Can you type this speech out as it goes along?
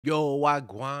Yo,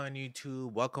 Wagwan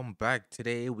YouTube. Welcome back.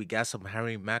 Today we got some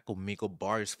Harry Mack Omegle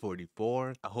bars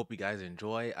 44. I hope you guys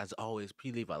enjoy. As always,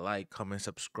 please leave a like, comment,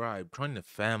 subscribe. Join the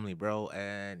family, bro.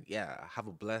 And yeah, have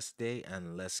a blessed day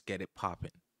and let's get it popping.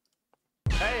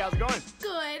 Hey, how's it going?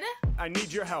 Good. I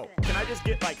need your help. Can I just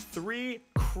get like 3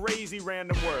 crazy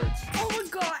random words? Oh my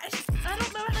gosh. I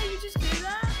don't know how you just do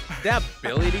that. The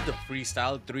ability to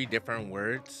freestyle 3 different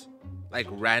words, like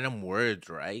random words,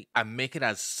 right? And make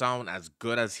it sound as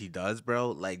good as he does,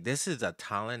 bro. Like, this is a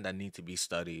talent that needs to be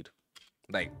studied.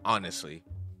 Like, honestly.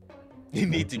 It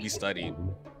needs to be studied.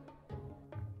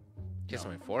 Kiss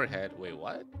my forehead. Wait,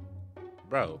 what?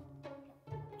 Bro.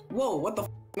 Whoa, what the f?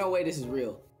 No way this is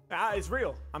real. Ah, it's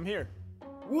real. I'm here.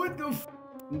 What the f?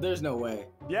 There's no way.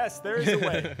 Yes, there is a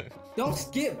way. Don't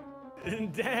skip.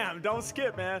 Damn, don't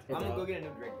skip, man. I'm gonna go get a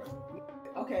new drink, bro.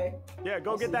 Okay. Yeah,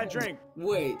 go get that drink.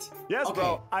 Wait. Yes, okay.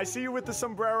 bro. I see you with the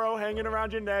sombrero hanging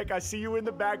around your neck. I see you in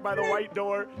the back by the white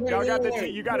door. Wait, Y'all got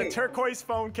wait, you got a wait. turquoise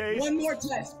phone case. One more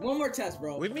test. One more test,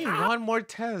 bro. What do you mean one more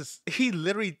test? He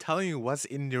literally telling you what's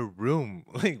in your room.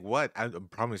 Like what? I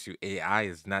promise you, AI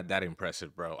is not that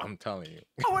impressive, bro. I'm telling you.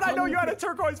 How would I know you had a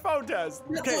turquoise phone test?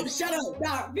 Okay, Oh, shut up.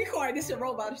 Nah, be quiet. This is a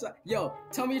robot. Yo,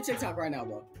 tell me your TikTok right now,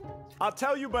 bro. I'll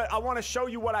tell you, but I want to show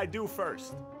you what I do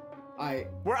first. Alright.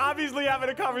 We're obviously having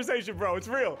a conversation, bro. It's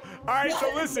real. All right,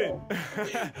 so listen.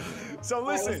 So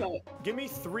listen. what's Give me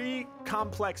 3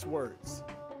 complex words.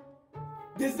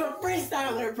 This is the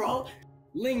freestyler, bro.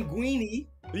 Linguini.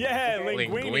 Yeah, Okay.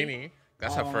 linguini.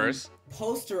 That's a first.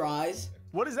 Posterize.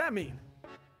 What does that mean?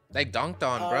 Like dunked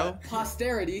on, bro.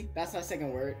 Posterity. That's my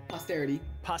second word. Posterity.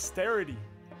 Posterity.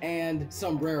 And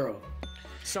sombrero.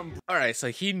 All right, so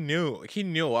he knew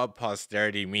what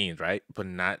posterity means, right? But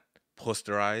not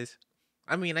posterize.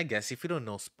 I mean, I guess if you don't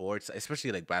know sports,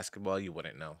 especially like basketball, you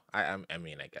wouldn't know. I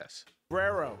mean, I guess.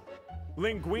 Sombrero.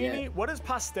 Linguini. Yeah. What does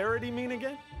posterity mean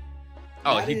again?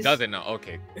 Oh, That he is- doesn't know.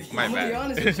 Okay, my I'm gonna be bad.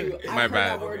 honest with you. My I've heard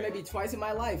bad. that word maybe twice in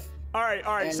my life. All right.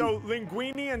 And- So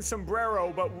linguini and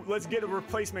sombrero, but let's get a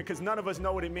replacement because none of us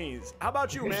know what it means. How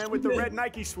about you, man, with the red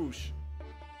Nike swoosh?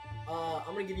 I'm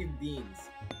gonna give you beans.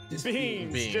 Just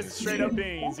Beans. Beans. Just straight up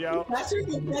beans, yo. That's your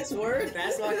complex word?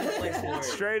 That's my complex word.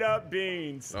 Straight up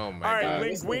beans. Oh my All right, God.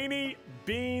 linguini,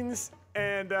 beans,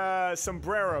 and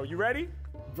sombrero. You ready?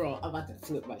 Bro, I'm about to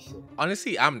flip my shit.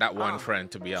 Honestly, I'm that one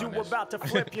friend, to be You honest. about to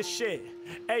flip your shit.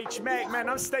 H-Mac, man,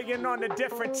 I'm staying on a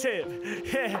different tip.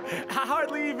 Yeah, I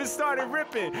hardly even started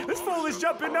ripping. This fool is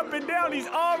jumping up and down, he's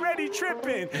already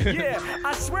tripping. Yeah,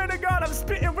 I swear to God, I'm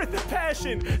spitting with a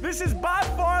passion. This is by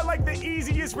far like the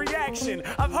easiest reaction.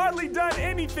 I've hardly done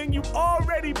anything, you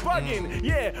already bugging.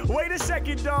 Yeah, wait a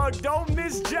second, dog, don't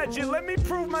misjudge it. Let me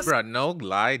prove myself. Bro, no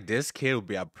lie, this kid will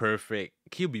be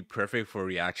he'll be perfect for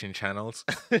reaction channels.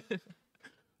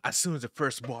 As soon as the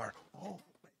first bar,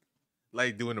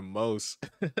 like doing the most.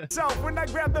 So when I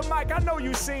grab the mic, I know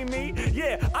you see me.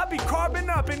 Yeah, I be carving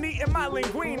up and eating my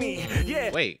linguini.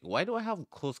 Yeah. Wait, why do I have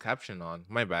closed caption on?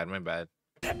 My bad, my bad.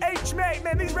 H-Mac,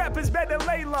 man, these rappers better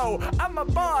lay low. I'm a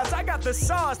boss, I got the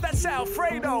sauce, that's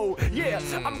Alfredo. Yeah,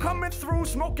 I'm coming through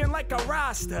smoking like a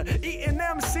Rasta, eating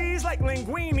MCs like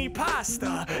linguini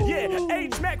pasta. Yeah,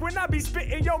 H-Mac, when I be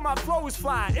spitting, yo, my flows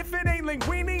fly. If it ain't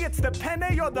linguini, it's the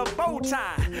penne or the bow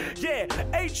tie. Yeah,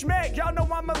 H-Mac, y'all know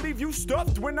I'ma leave you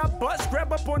stuffed when I bust.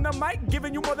 Grab up on the mic,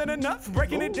 giving you more than enough,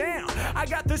 breaking it down. I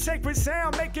got the sacred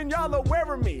sound, making y'all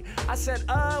aware of me. I said,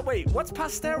 wait, what's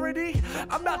posterity?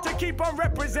 I'm about to keep on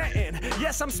representing.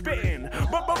 Yes, I'm spitting.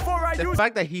 But before I The use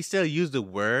fact that he still used the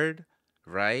word,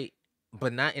 right?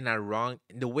 But not in a wrong,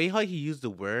 the way how he used the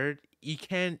word, you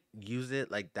can't use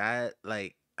it like that,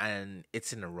 like, and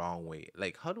it's in the wrong way.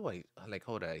 Like, how do I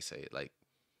say it? Like,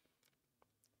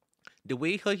 the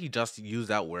way how he just used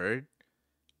that word,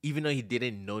 even though he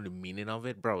didn't know the meaning of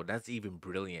it, bro, that's even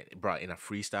brilliant, bro, in a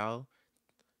freestyle.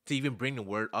 To even bring the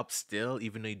word up still,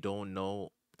 even though you don't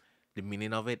know the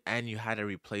meaning of it, and you had a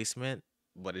replacement,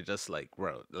 but it just like,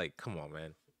 bro, like, come on,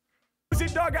 man.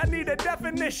 it, dog, I need a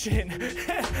definition.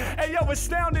 Hey, yo,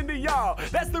 astounding to y'all.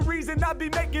 That's the reason I be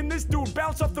making this dude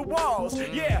bounce off the walls.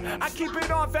 Yeah, I keep it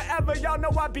on forever. Y'all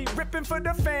know I be ripping for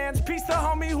the fans. Peace to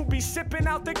homie who be sipping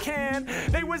out the can.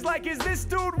 They was like, is this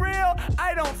dude real?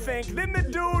 I don't think. Then the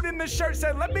dude in the shirt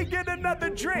said, let me get another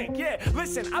drink. Yeah,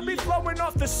 listen, I be flowing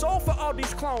off the soul for all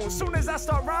these clones. Soon as I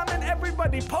start rhyming,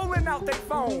 everybody pulling out their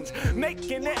phones.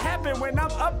 Making it happen when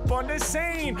I'm up on the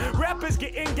scene. Rappers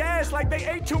getting gas like they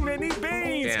ate too many beans.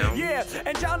 beans. Damn. Yeah,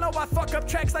 and y'all know I fuck up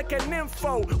tracks like an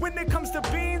info. When it comes to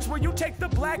beans, will you take the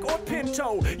black or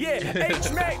pinto? Yeah,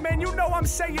 H-Mac, man, you know I'm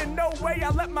saying no way. I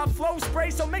let my flow spray,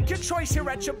 so make your choice here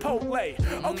at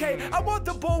Chipotle. Okay, I want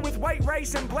the bowl with white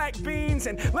rice and black beans,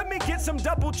 and let me get some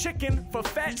double chicken for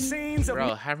fat scenes of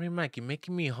Bro, Harry Mack, you're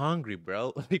making me hungry,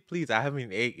 bro. Like, please, I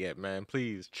haven't ate yet, man.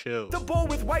 Please, chill. the bowl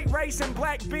with white rice and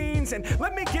black beans, and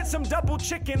let me get some double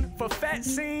chicken for fat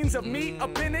scenes of meat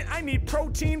up in it. I need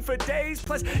protein for days.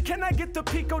 Plus, can I get the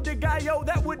pico de gallo?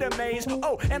 That would amaze.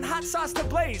 Oh, and hot sauce to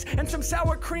blaze, and some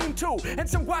sour cream too, and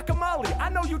some guacamole. I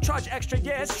know you charge extra,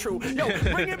 yeah, it's true. Yo,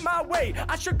 bring it my way.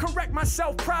 I should correct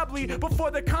myself probably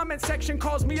before the comment section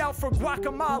calls me out for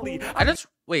guacamole. I just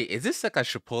wait. Is this like a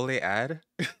Chipotle ad?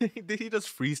 Did he just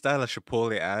freestyle a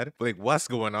Chipotle ad? Like, what's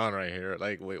going on right here?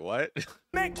 Like, wait, what?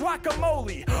 Make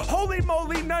guacamole. Holy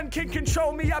moly, none can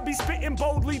control me. I be spitting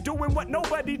boldly, doing what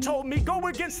nobody told me. Go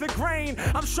against the grain.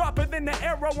 I'm sharper than the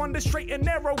arrow on the straight and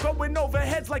narrow, going over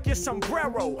heads like your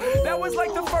sombrero. That was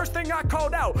like the first thing I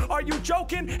called out. Are you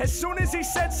joking? As soon as he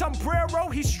said sombrero,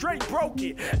 he straight broke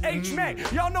it.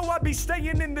 H-Mac, y'all know I be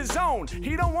staying in the zone.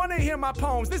 He don't wanna hear my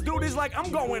poems. This dude is like,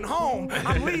 I'm going home.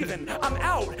 I'm leaving. I'm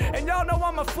out. And y'all know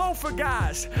I'm a flow for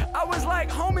guys. I was like,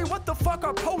 homie, what the fuck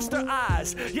are poster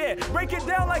eyes? Yeah, break it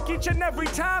down like each and every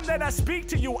time that I speak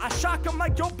to you. I shock them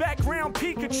like your background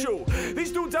Pikachu.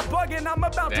 These dudes are bugging, I'm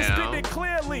about to spit it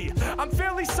clearly. I'm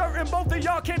fairly certain both of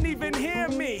y'all can't even hear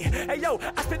me. Hey yo,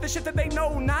 I spit the shit that they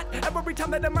know not. Every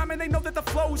time that I'm rhyming, they know that the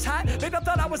flow's hot. They done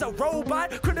thought I was a robot,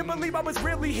 couldn't believe I was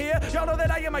really here. Y'all know that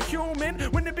I am a human.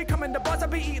 When it be coming to bars, I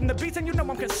be eating the beats and you know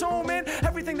I'm consuming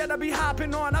everything that I be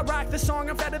hopping on. I rock the song,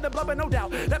 I'm fatter than blubber, no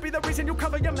doubt. That be the reason you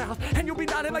cover your mouth and you be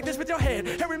nodding like this with your head.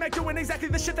 Harry Mack doing exactly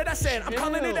the shit that I said. I'm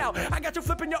calling it out. I got you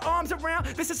flipping your arms around.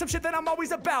 This is some shit that I'm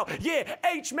always about. Yeah,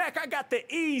 H-Mac, I got the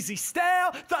easy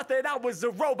style. Thought that I was a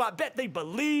robot. Bet they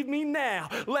believe me now.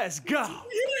 Let's go.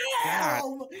 Yeah.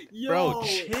 Yo. Bro,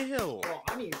 chill. Bro,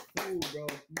 I need food,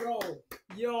 bro.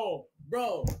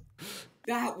 Bro.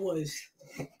 That was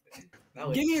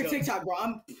give me your TikTok, bro.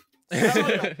 I'm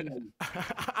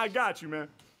I got you, man.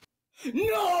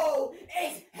 No,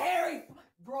 it's Harry,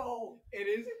 bro. It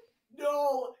is.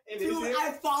 No, dude,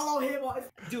 I follow him on.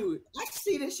 Dude, I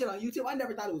see this shit on YouTube. I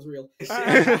never thought it was real.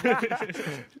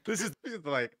 This is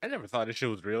like, I never thought this shit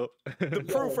was real. The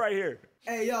proof right here.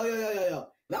 Hey, yo.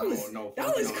 That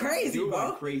was crazy,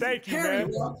 bro. Thank you, Harry,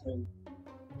 man. bro.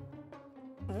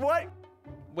 What?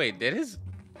 Wait, did his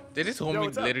homie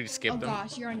what's up? literally skip Oh them?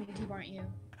 gosh, you're on YouTube, aren't you?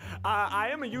 I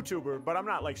am a YouTuber, but I'm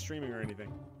not like streaming or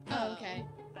anything. Oh, okay.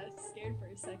 I was scared for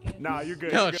a second. Nah, you're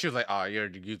good. No, You're she was like, "Oh, you're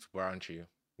the YouTuber, aren't you?"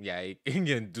 Yeah, you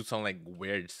can do some like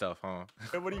weird stuff, huh?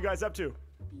 good. What are you guys up to?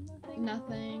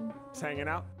 Nothing. Just hanging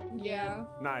out? Yeah.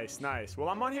 Nice. Well,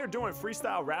 I'm on here doing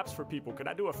freestyle raps for people. Could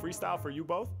I do a freestyle for you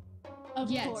both? Of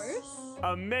Yes. course.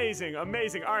 Amazing. All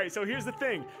right, so here's the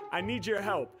thing. I need your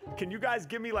help. Can you guys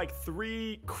give me like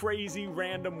 3 crazy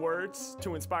random words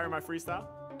to inspire my freestyle?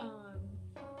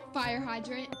 Fire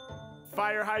hydrant.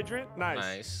 Fire hydrant.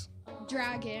 Nice.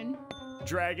 Dragon.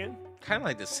 Dragon. Kind of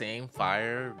like the same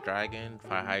fire, dragon,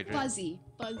 fire hydrant. Fuzzy.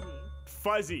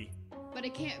 Fuzzy. But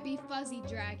it can't be fuzzy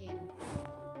dragon.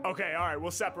 Okay, all right,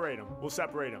 we'll separate them.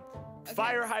 Okay.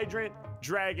 Fire hydrant,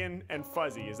 dragon, and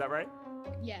fuzzy. Is that right?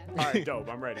 Yeah. All right, dope.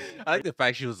 I'm ready. I like the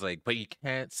fact she was like, but you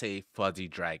can't say fuzzy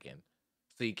dragon.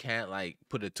 So you can't like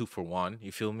put a 2 for 1.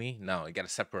 You feel me? No, you gotta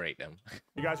separate them.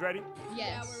 You guys ready? Yes.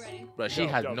 Yeah, we're ready. But she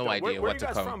has no idea Where what you to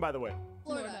guys come. from, by the way?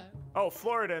 Florida. Oh,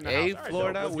 Florida in the Hey, house. All right,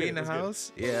 Florida, dope. Let's we get in it, the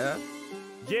let's get it. house.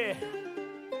 Yeah. Yeah.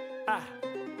 Ah.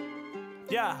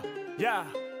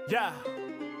 Yeah.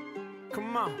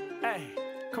 Come on. Hey.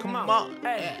 Come on.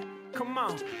 Hey. Come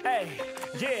on. Hey.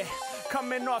 Yeah.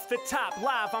 Coming off the top,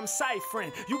 live, I'm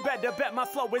ciphering. You better bet my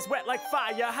flow is wet like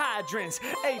fire hydrants.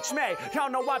 H-Mac, y'all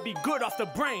know I be good off the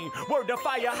brain. Word to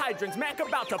fire hydrants, Mac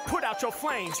about to put out your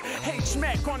flames.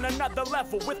 H-Mac on another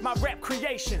level with my rap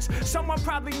creations. Someone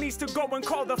probably needs to go and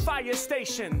call the fire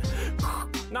station.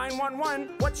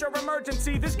 911, what's your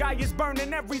emergency? This guy is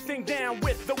burning everything down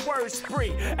with the word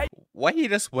spree. Hey, Why he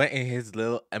just went in his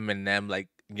little Eminem, like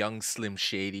young Slim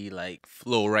Shady, like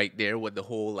flow right there with the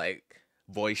whole like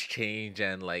voice change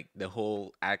and like the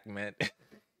whole accent.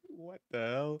 What the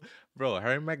hell? Bro,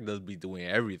 Harry Mack does be doing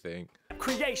everything.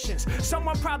 Creations.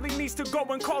 Someone probably needs to go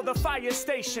and call the fire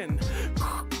station.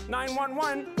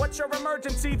 911, what's your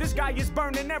emergency? This guy is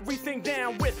burning everything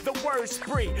down with the word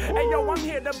spree. Hey yo, I'm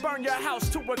here to burn your house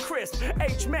to a crisp.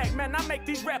 H Mac, man, I make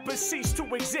these rappers cease to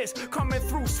exist. Coming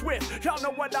through swift, y'all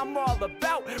know what I'm all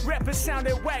about. Rappers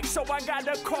sounded whack, so I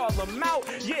gotta call them out.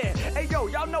 Yeah, hey yo,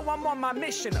 y'all know I'm on my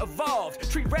mission, evolved.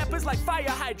 Treat rappers like fire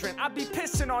hydrant, I be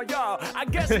pissing on y'all. I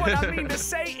guess what I mean to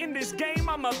say in this game,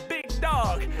 I'm a big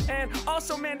dog. And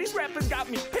also, man, these rappers got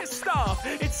me pissed off.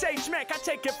 It's H Mac, I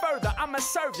take it further. I'ma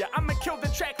serve ya. I'ma kill the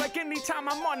track like anytime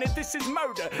I'm on it. This is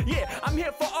murder. Yeah, I'm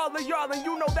here for all of y'all, and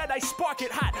you know that I spark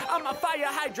it hot. I'm a fire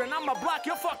hydrant. I'ma block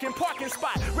your fucking parking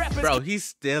spot. Rappers. Bro, he's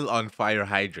still on fire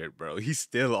hydrant, bro. He's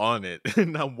still on it.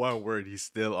 Not one word, he's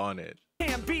still on it.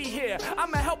 Can't be here,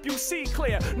 I'ma help you see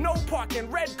clear. No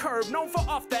parking, red curb, known for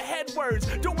off the head words.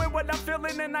 Doing what I'm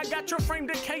feeling, and I got your frame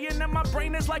decaying, and my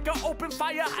brain is like an open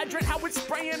fire hydrant. How it's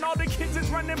spraying, all the kids is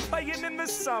running, playing in the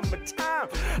summertime.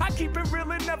 I keep it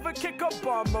real and never kick a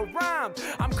bomb a rhyme.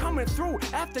 I'm coming through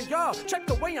after y'all. Check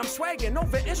the way I'm swagging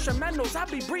over instrumentals. I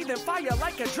be breathing fire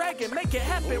like a dragon. Make it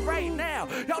happen right now.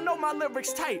 Y'all know my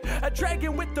lyrics tight. A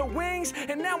dragon with the wings,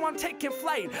 and now I'm taking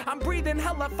flight. I'm breathing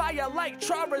hella fire like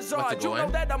Charizard. You know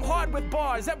that I'm hard with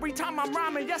bars. Every time I'm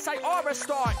rhyming, yes, I are a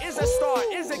star. Is a star,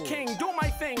 is a king. Do my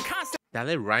thing, constant That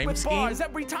little rhyme with scheme? bars.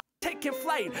 Every time taking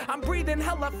flight, I'm breathing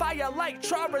hella fire like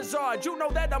Charizard. You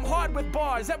know that I'm hard with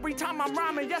bars. Every time I'm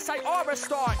rhyming, yes, I are a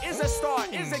star. Is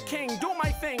a king. Do my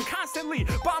thing, constantly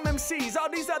bomb MCs. All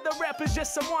these other rappers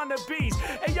just some wannabes.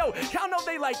 Hey yo, y'all know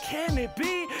they like, can it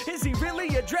be? Is he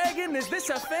really a dragon? Is this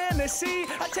a fantasy?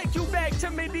 I take you back to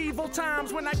medieval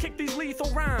times when I kick these lethal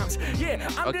rhymes. Yeah,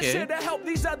 I'm just here to help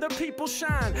these other people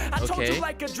shine. I told you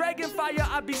like a dragon fire,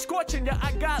 I be scorching ya.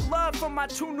 I got love for my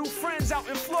 2 new friends out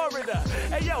in Florida.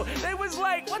 Hey yo, they was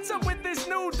like, what's up with this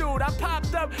new dude? I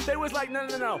popped up, they was like,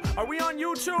 no, are we on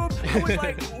YouTube? I was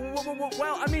like,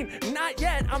 well, I mean, not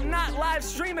yet. I'm not live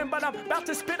streaming, but I'm about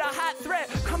to spit a hot threat.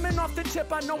 Coming off the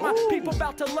tip, I know my people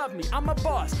about to love me. I'm a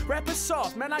boss, rappers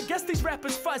soft, man, I guess these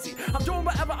rappers fuzzy. I'm doing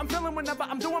whatever, I'm feeling whenever,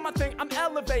 I'm doing my thing, I'm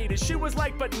elevated. She was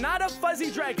like, but not a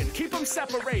fuzzy dragon, keep them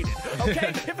separated, okay?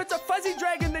 If it's a fuzzy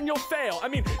dragon, then you'll fail. I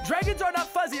mean, dragons are not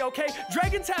fuzzy, okay?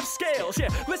 Dragons have scales, yeah.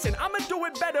 Listen, I'ma do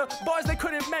it better, bars they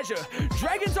couldn't measure.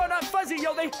 Dragons are not fuzzy,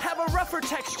 yo, they have a rougher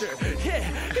texture. Yeah,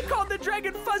 he called the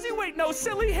dragon fuzzy, wait, no,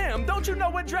 silly him. Don't you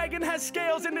know a dragon has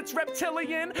scales and it's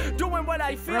reptilian? Doing what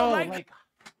I feel like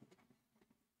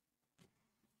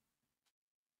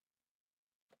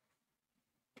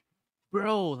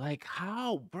Bro, like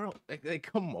how, bro? Like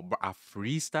come on, bro. A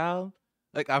freestyle?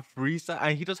 Like a freestyle,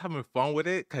 and he just having fun with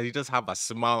it because he just have a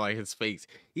smile on his face.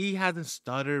 He hasn't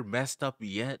stuttered, messed up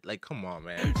yet. Like, come on,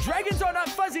 man. Dragons are not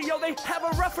fuzzy, yo, they have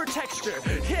a rougher texture.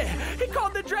 Yeah, he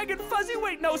called the dragon fuzzy,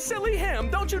 wait, no, silly him.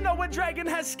 Don't you know a dragon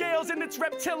has scales and it's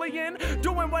reptilian?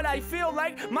 Doing what I feel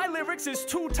like, my lyrics is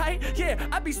too tight. Yeah,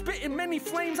 I be spitting many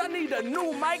flames, I need a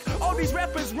new mic. All these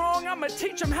rappers wrong, I'ma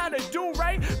teach them how to do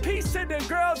right. Peace to the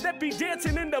girls that be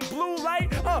dancing in the blue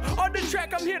light. On the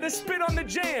track, I'm here to spit on the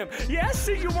jam. Yeah, I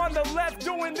see you on the left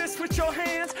doing this with your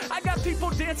hands. I got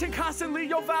people dancing constantly,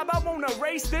 yo vibe, I won't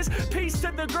erase this. Peace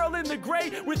to the girl in the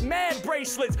gray with mad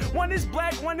bracelets. One is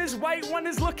black, one is white, one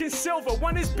is looking silver.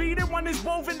 One is beaded, one is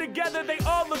woven together, they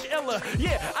all look iller.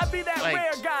 Yeah, I be that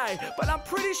rare guy, but I'm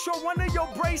pretty sure one of your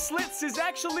bracelets is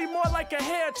actually more like a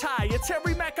hair tie. It's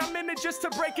Harry Mack, I'm in it just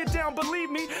to break it down, believe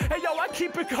me. Hey yo, I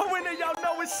keep it going and y'all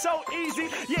know it's so easy.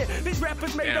 Yeah, these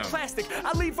rappers made of plastic.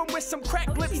 I leave them with some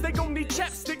cracked lips, they gon' need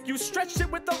chapstick. You stretched it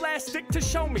with elastic to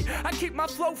show me. I keep my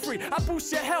flow free, I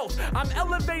boost your health. I'm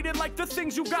elevated like the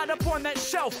things you got up on that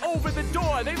shelf. Over the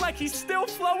door, they like he's still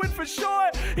flowing for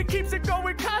sure. He keeps it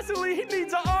going constantly, he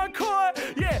needs an encore.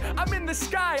 Yeah, I'm in the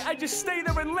sky, I just stay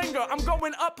there and linger. I'm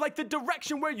going up like the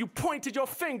direction where you pointed your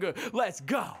finger. Let's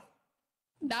go.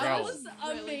 That was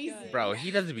amazing. Bro,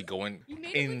 he doesn't be going You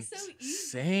made it look so easy.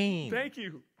 insane. Thank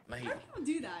you. Like, How do people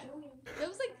do that? That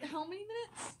was like how many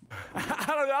minutes? I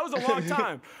don't know, that was a long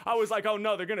time. I was like, oh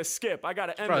no, they're gonna skip. I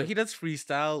gotta end bro, it. he does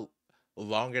freestyle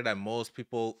longer than most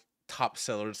people. Top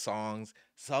seller songs.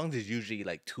 Songs is usually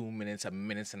like 2 minutes, a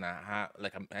minute and a half.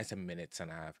 Like I said minutes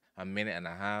and a half, a minute and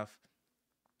a half.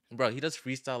 Bro, he does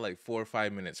freestyle like 4 or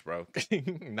 5 minutes, bro,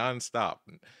 non-stop.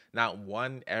 Not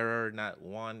one error, not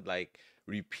one like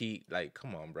repeat. Like,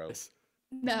 come on, bro.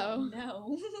 No.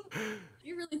 No.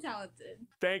 You're really talented.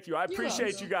 Thank you. I You're appreciate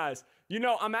welcome. you guys. You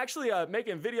know, I'm actually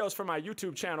making videos for my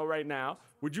YouTube channel right now.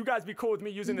 Would you guys be cool with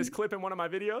me using this clip in one of my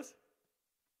videos?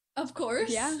 Of course.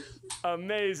 Yeah.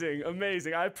 Amazing,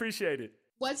 amazing. I appreciate it.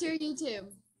 What's your YouTube?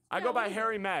 I go by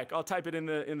Harry Mack. I'll type it in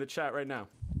the chat right now.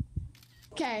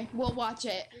 Okay, we'll watch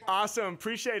it. Awesome.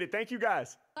 Appreciate it. Thank you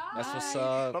guys. That's what's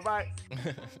up. Bye-bye.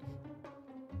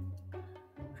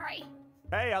 Hi.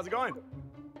 Hey, how's it going?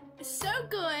 So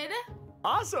good.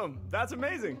 Awesome. That's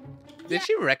amazing. Did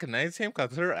she recognize him?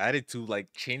 Cause her attitude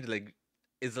like changed. Like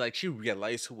it's like she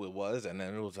realized who it was, and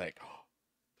then it was like, oh,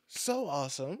 so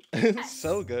awesome,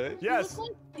 so good. Yes.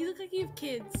 You look like you have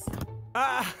kids.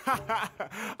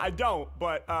 I don't,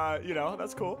 but you know,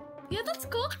 that's cool. Yeah, that's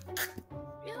cool.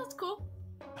 Yeah, that's cool.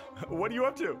 What are you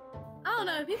up to? I don't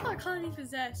know. People are calling me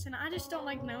possessed, and I just don't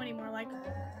like know anymore. Like,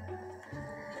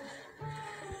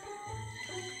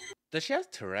 Does she have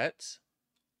Tourette's?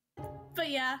 but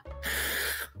yeah.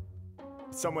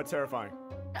 Somewhat terrifying.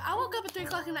 I woke up at 3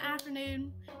 o'clock in the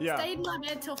afternoon. Yeah. Stayed in my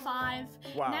bed till 5.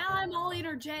 Wow. Now I'm all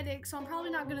energetic, so I'm probably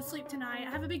not gonna sleep tonight. I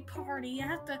have a big party. I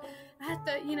have to,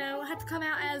 you know, I have to come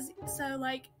out as so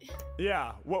like.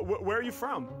 Yeah. Where are you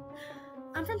from?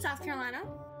 I'm from South Carolina.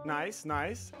 Nice,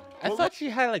 nice. I thought she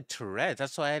had like Tourette's.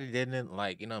 That's why I didn't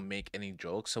like, you know, make any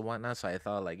jokes or whatnot. So I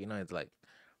thought like, you know, it's like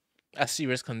a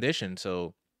serious condition.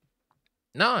 So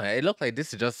no, it looked like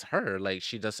this is just her. Like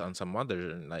she just on some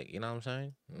other, like, you know what I'm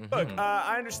saying? Look,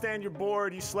 I understand you're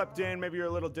bored. You slept in. Maybe you're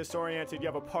a little disoriented. You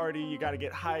have a party. You got to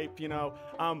get hype. You know.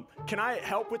 Can I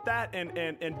help with that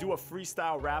and do a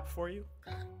freestyle rap for you?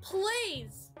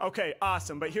 Please. Okay,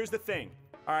 awesome. But here's the thing.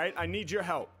 All right, I need your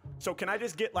help. So can I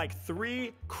just get like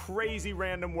 3 crazy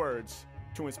random words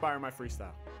to inspire my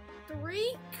freestyle?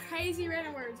 3 crazy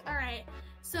random words. All right.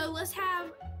 So let's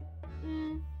have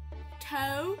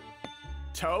toe,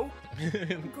 Toe?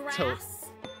 grass,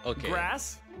 Okay.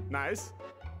 Grass? Nice.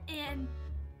 and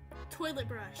toilet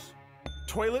brush.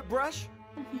 Toilet brush?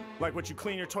 Like what you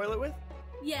clean your toilet with?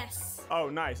 Yes. Oh,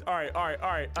 nice. All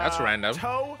right. That's random.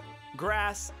 Toe,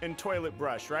 grass, and toilet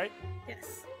brush, right?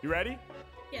 Yes. You ready?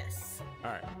 Yes.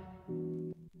 All right.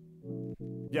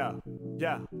 Yeah.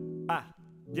 Yeah.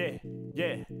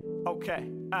 Okay.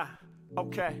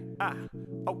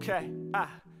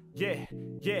 Yeah.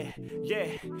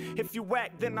 If you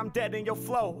whack, then I'm dead in your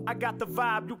flow. I got the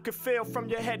vibe you can feel from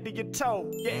your head to your toe.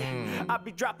 Yeah, I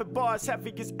be dropping bars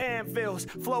heavy as anvils.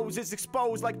 Flows is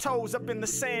exposed like toes up in the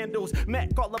sandals.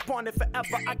 Mac all up on it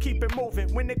forever, I keep it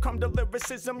moving. When it come to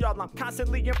lyricism, y'all, I'm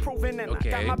constantly improving. And I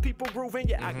got my people grooving.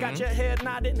 Yeah, I got your head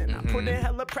nodding. And I put in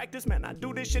hella practice, man. I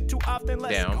do this shit too often.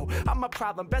 Let's go. I'm a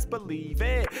problem, best believe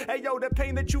it. Hey, yo, the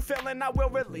pain that you feeling, I will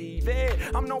relieve it.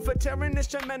 I'm known for tearing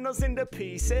instrumentals into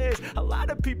pieces. A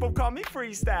lot of people call me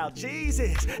freestyle,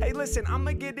 Jesus. Hey, listen,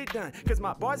 I'ma get it done, cause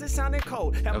my bars are sounding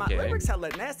cold. And my lyrics hella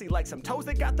nasty like some toes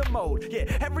that got the mold. Yeah,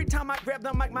 every time I grab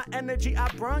the mic, my energy, I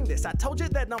brung this. I told you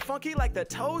that I'm funky like the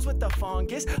toes with the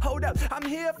fungus. Hold up, I'm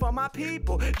here for my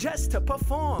people, just to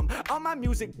perform. All my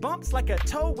music bumps like a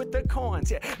toe with the corns.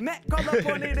 Yeah, Matt, call up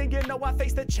on it and you know I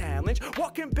face the challenge.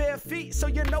 Walking bare feet, so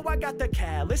you know I got the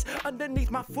callus underneath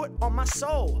my foot on my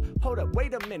soul. Hold up,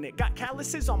 wait a minute, got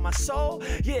calluses on my soul?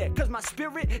 Yeah, cause my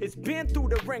spirit is been through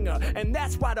the ringer, and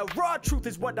that's why the raw truth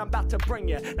is what I'm about to bring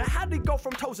you. Now how'd it go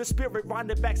from toes to spirit?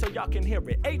 Wind it back so y'all can hear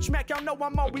it. H-Mac, y'all know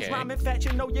I'm always rhyming fat,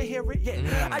 you know you hear it.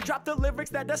 Yeah, I drop the lyrics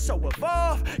that are so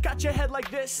evolved. Got your head like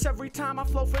this every time I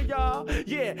flow for y'all.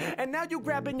 Yeah, and now you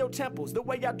grabbing your temples. The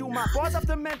way I do my bars off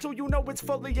the mental, you know it's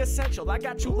fully essential. I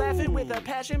got you laughing with a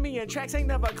passion. Me and tracks ain't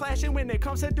never clashing. When it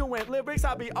comes to doing lyrics,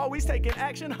 I'll be always taking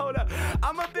action. Hold up,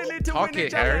 I'm up in it doing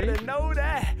it, y'all gotta know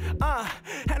that.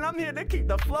 And I'm here to keep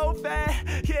the flow fat.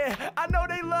 Yeah, I know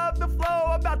they love the flow.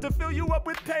 I'm about to fill you up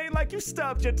with pain like you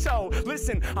stubbed your toe.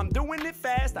 Listen, I'm doing it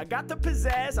fast. I got the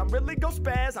pizzazz. I'm really go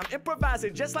spaz. I'm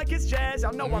improvising just like it's jazz.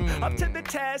 Y'all know I'm up to the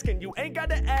task, and you ain't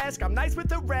gotta ask. I'm nice with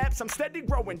the raps. I'm steady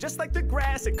growing just like the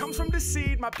grass. It comes from the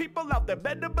seed. My people out there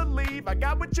better believe I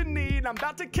got what you need. I'm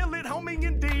about to kill it, homie,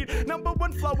 indeed.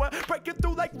 #1 flower, breaking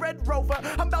through like Red Rover.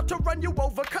 I'm about to run you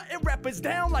over, cutting rappers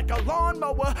down like a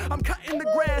lawnmower. I'm cutting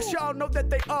the grass. Y'all know that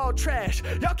they all trash.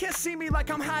 Y'all can't see me like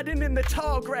I'm hiding in the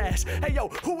tall grass. Hey yo,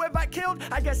 who have I killed?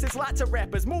 I guess it's lots of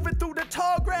rappers moving through the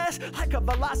tall grass like a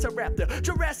velociraptor.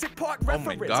 Jurassic Park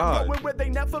reference. I'm going where they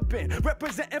never been.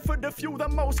 Representing for the few, the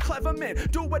most clever men.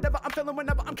 Do whatever I'm feeling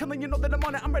whenever I'm killing. You know that I'm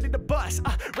on it. I'm ready to bust.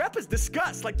 Rappers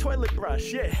discuss like toilet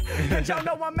brush. Yeah, and y'all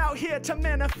know I'm out here to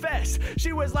manifest.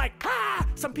 She was like, ah.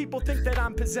 Some people think that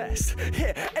I'm possessed.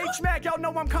 Yeah, H-Mac, y'all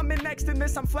know I'm coming next in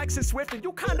this. I'm flexing swift, and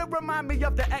you kinda remind me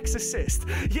of The Exorcist.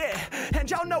 Yeah, and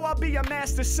y'all know I'll be a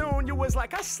master soon. You was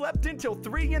like, I slept until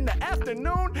 3 in the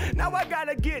afternoon. Now I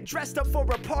gotta get dressed up for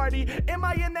a party. Am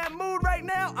I in that mood right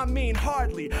now? I mean, mean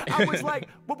hardly. I was like,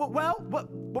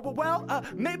 well,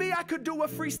 maybe I could do a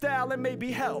freestyle and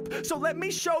maybe help. So let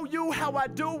me show you how I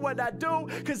do what I do,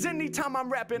 cause anytime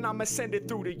I'm rapping, I'ma send it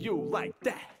through to you like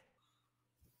that.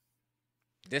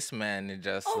 This man is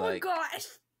just Oh like, my gosh.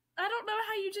 I don't know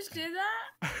how you just did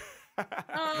that.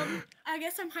 I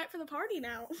guess I'm hyped for the party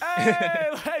now.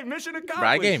 Hey, mission accomplished. bro,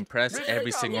 I get impressed Mission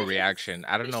every single accomplished. reaction.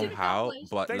 I don't know Mission how,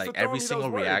 accomplished. but Thanks for like throwing every me those single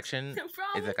words. reaction No is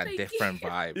problem, like a thank different you.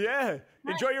 vibe. Yeah,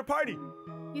 enjoy your party.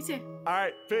 You too. All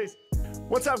right, peace.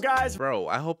 What's up, guys? Bro,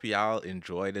 I hope y'all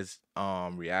enjoyed this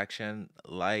reaction.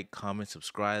 Like, comment,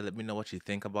 subscribe. Let me know what you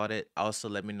think about it. Also,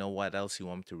 let me know what else you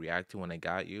want me to react to when I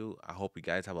got you. I hope you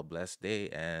guys have a blessed day,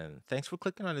 and thanks for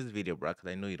clicking on this video, bro, because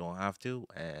I know you don't have to.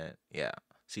 And yeah,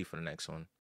 see you for the next one.